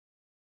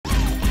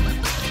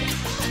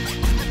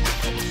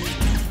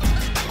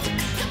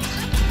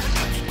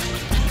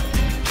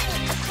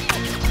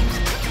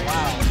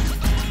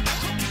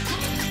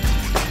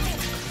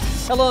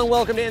Hello and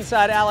welcome to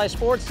Inside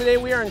AlliSports. Today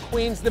we are in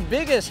Queens, the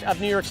biggest of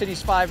New York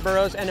City's 5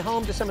 boroughs and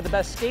home to some of the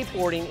best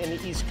skateboarding in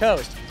the East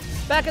Coast.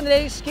 Back in the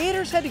day,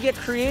 skaters had to get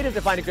creative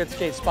to find a good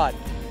skate spot,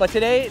 but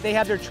today they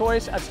have their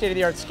choice of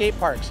state-of-the-art skate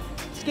parks.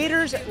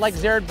 Skaters like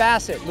Zered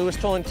Bassett,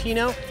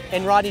 Tolentino,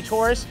 and Rodney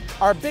Torres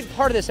are a big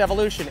part of this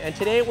evolution, and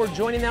today we're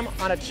joining them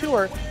on a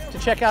tour to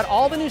check out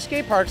all the new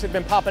skate parks that have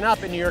been popping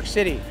up in New York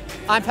City.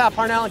 I'm Pat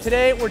Parnell, and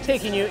today we're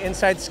taking you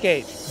inside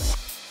skate.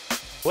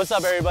 What's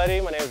up,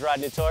 everybody? My name is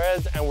Rodney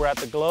Torres, and we're at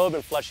the Globe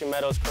in Flushing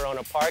Meadows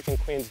Corona Park in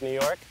Queens, New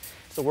York.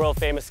 It's a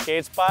world-famous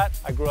skate spot.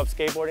 I grew up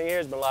skateboarding here.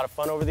 It's been a lot of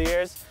fun over the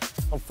years.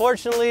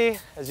 Unfortunately,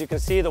 as you can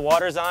see, the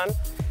water's on,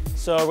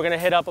 so we're going to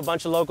hit up a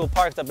bunch of local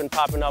parks that have been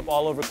popping up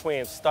all over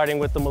Queens, starting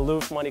with the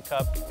Maloof Money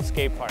Cup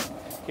skate park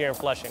here in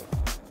Flushing.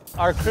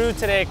 Our crew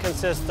today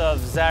consists of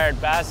Zered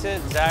Bassett.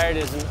 Zered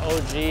is an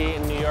OG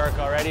in New York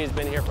already. He's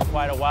been here for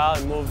quite a while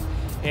and moved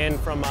in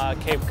from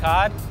Cape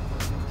Cod.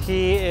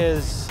 He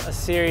is a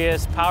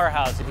serious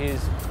powerhouse.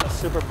 He's a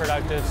super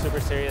productive, super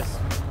serious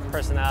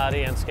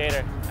personality and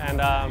skater.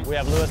 And we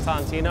have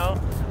Tolentino,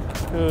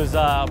 who's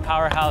a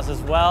powerhouse as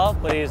well,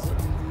 but he's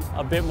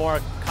a bit more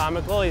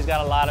comical. He's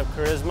got a lot of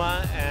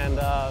charisma. And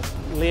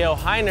Leo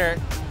Heinert,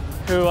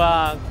 who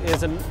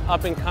is an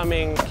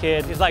up-and-coming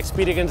kid. He's like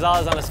Speedy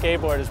Gonzalez on a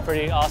skateboard. It's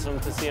pretty awesome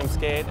to see him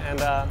skate,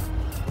 and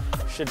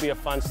should be a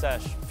fun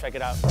sesh. Check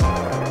it out.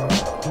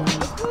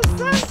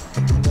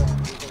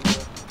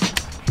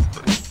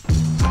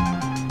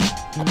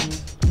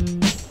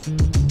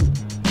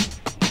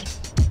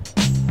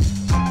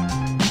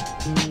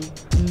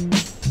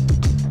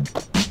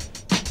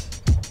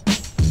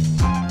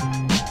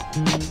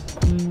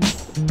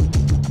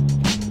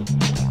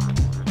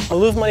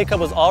 Maloof Money Cup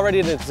was already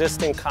an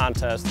existing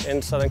contest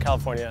in Southern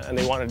California, and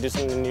they wanted to do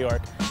something in New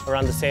York.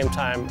 Around the same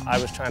time, I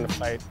was trying to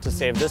fight to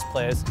save this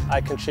place.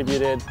 I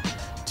contributed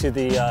to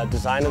the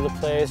design of the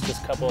place,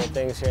 just a couple of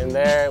things here and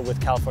there with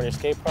California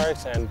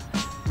Skateparks, and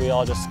we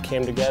all just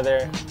came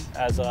together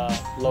as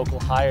local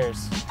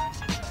hires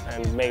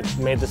and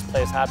made this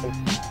place happen.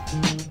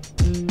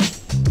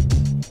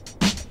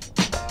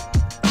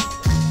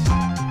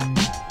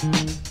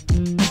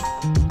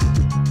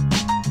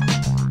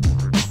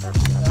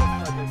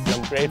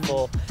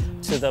 Grateful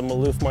to the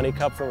Maloof Money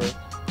Cup for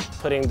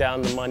putting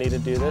down the money to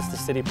do this, the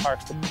City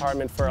Parks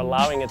Department for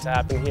allowing it to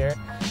happen here,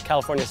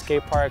 California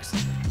Skateparks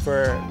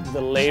for the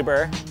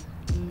labor,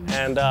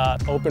 and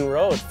Open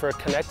Road for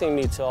connecting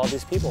me to all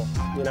these people.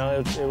 You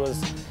know, it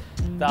was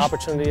the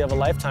opportunity of a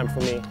lifetime for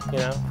me, you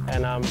know,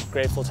 and I'm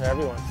grateful to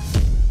everyone.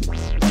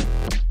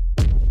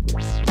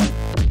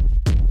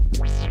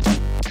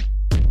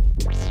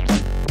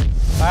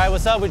 All right,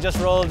 what's up? We just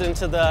rolled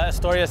into the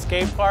Astoria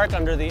skate park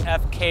under the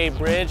FK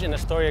Bridge in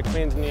Astoria,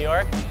 Queens, New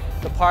York.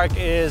 The park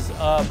is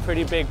a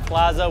pretty big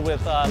plaza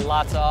with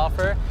lots to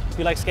offer. If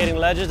you like skating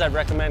ledges, I'd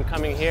recommend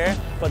coming here.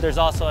 But there's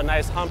also a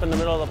nice hump in the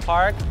middle of the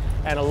park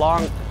and a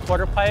long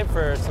quarter pipe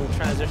for some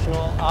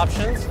transitional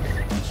options.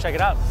 Let's check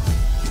it out.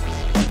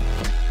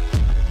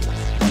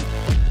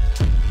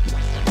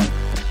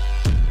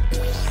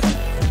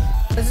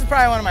 This is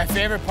probably one of my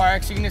favorite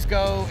parks. You can just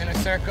go in a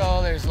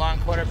circle, there's long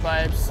quarter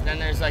pipes, then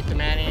there's like the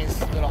manis,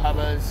 little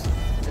hubbas.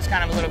 There's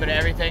kind of a little bit of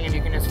everything, and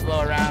you can just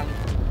flow around.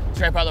 It's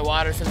right by the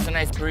water, so it's a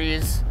nice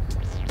breeze,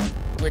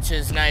 which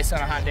is nice on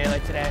a hot day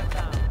like today.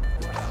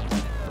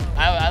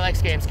 I like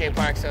skating skate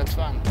parks, so it's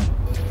fun.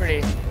 It's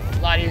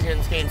a lot easier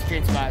than skating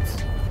street spots.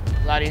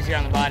 A lot easier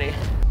on the body.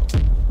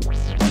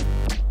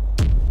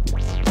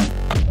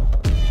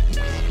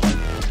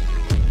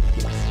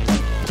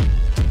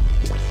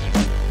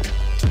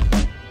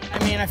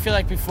 I feel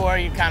like before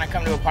you'd kind of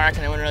come to a park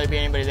and there wouldn't really be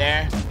anybody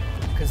there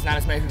because not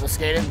as many people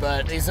skated,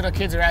 but these little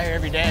kids are out here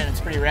every day and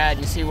it's pretty rad.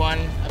 You see one,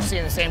 I've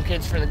seen the same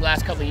kids for the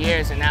last couple of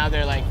years and now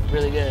they're like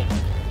really good.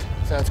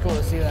 So it's cool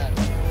to see that.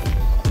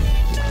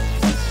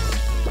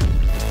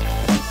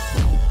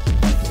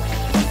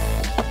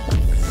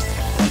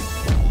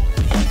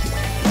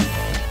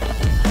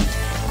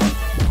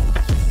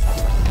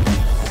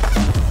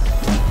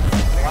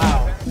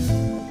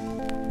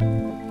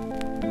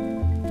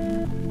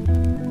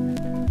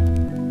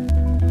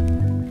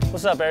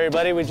 What's up,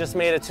 everybody? We just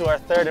made it to our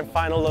third and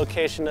final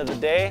location of the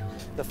day,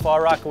 the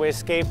Far Rockaway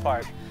skate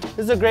park. This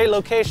is a great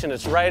location.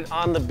 It's right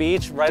on the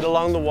beach, right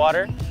along the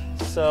water.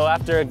 So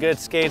after a good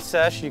skate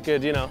sesh, you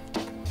could, you know,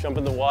 jump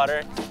in the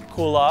water,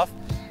 cool off.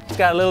 It's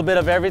got a little bit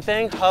of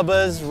everything,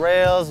 hubbas,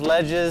 rails,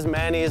 ledges,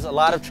 manis, a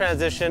lot of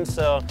transition.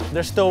 So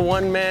there's still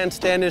one man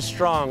standing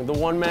strong, the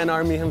one-man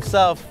army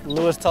himself,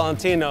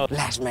 Tolentino.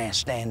 Last man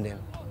standing.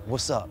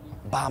 What's up?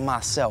 By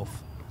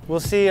myself. We'll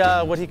see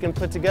what he can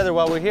put together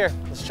while we're here.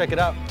 Let's check it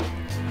out.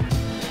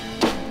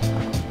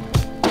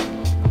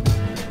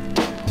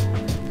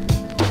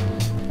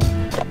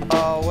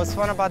 What's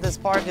fun about this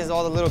park is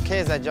all the little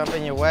kids that jump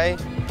in your way.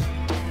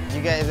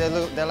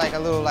 They're like a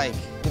little,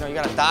 you know, you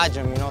gotta dodge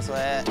them, you know, so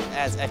that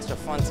adds extra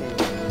fun to you.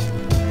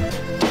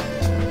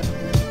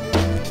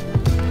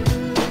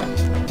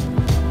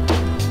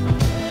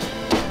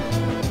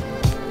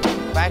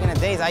 Back in the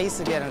days, I used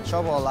to get in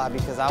trouble a lot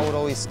because I would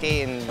always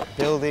skate in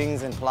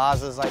buildings and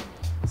plazas like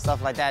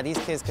stuff like that. These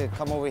kids could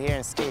come over here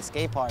and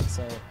skate park,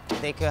 so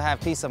they could have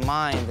peace of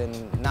mind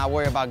and not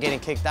worry about getting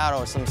kicked out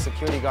or some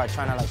security guard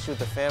trying to like shoot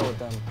the fair with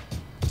them,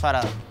 try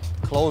to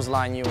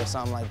clothesline you or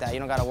something like that. You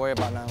don't got to worry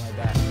about nothing like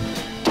that.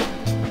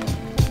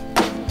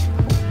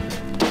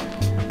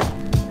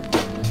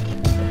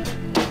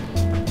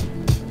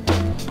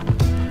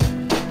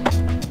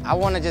 I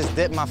want to just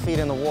dip my feet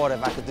in the water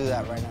if I could do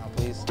that right now,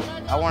 please.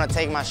 I want to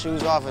take my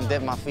shoes off and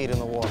dip my feet in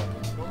the water.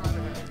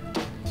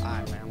 All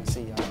right, man, I'm gonna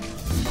see y'all.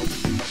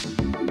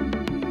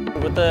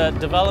 With the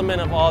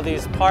development of all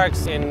these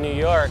parks in New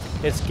York,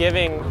 it's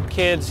giving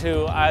kids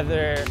who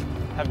either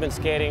have been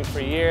skating for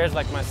years,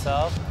 like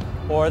myself,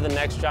 or the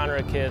next genre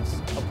of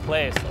kids a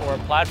place or a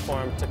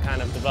platform to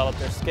kind of develop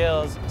their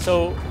skills.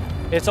 So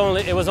it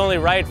was only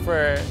right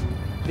for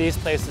these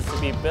places to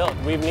be built.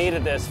 We've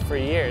needed this for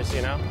years,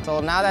 you know? So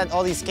now that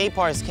all these skate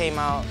parks came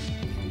out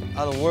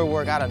of the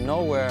woodwork out of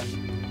nowhere,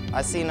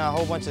 I've seen a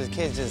whole bunch of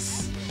kids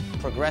just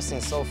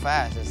progressing so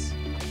fast. It's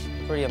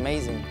pretty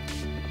amazing.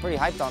 Pretty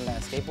hyped on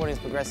that. Skateboarding is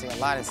progressing a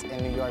lot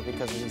in New York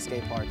because of these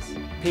skate parks.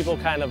 People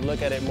kind of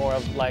look at it more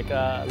of like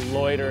a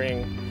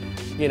loitering,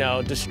 you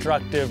know,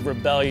 destructive,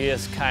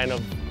 rebellious kind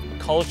of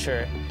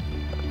culture.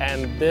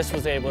 And this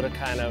was able to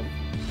kind of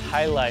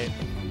highlight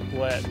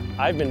what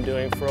I've been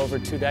doing for over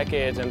 2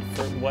 decades and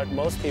for what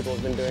most people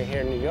have been doing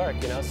here in New York,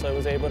 you know? So it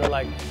was able to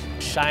like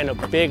shine a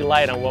big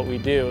light on what we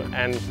do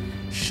and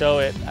show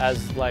it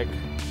as like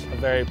a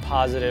very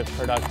positive,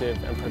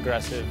 productive, and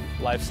progressive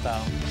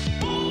lifestyle.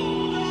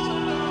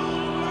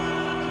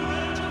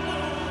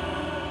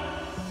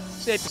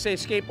 Safe to say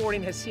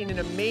skateboarding has seen an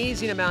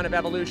amazing amount of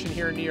evolution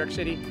here in New York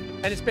City,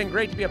 and it's been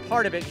great to be a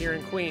part of it here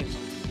in Queens.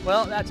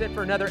 Well, that's it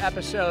for another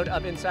episode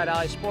of Inside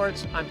Alli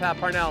Sports. I'm Pat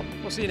Parnell.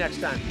 We'll see you next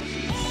time.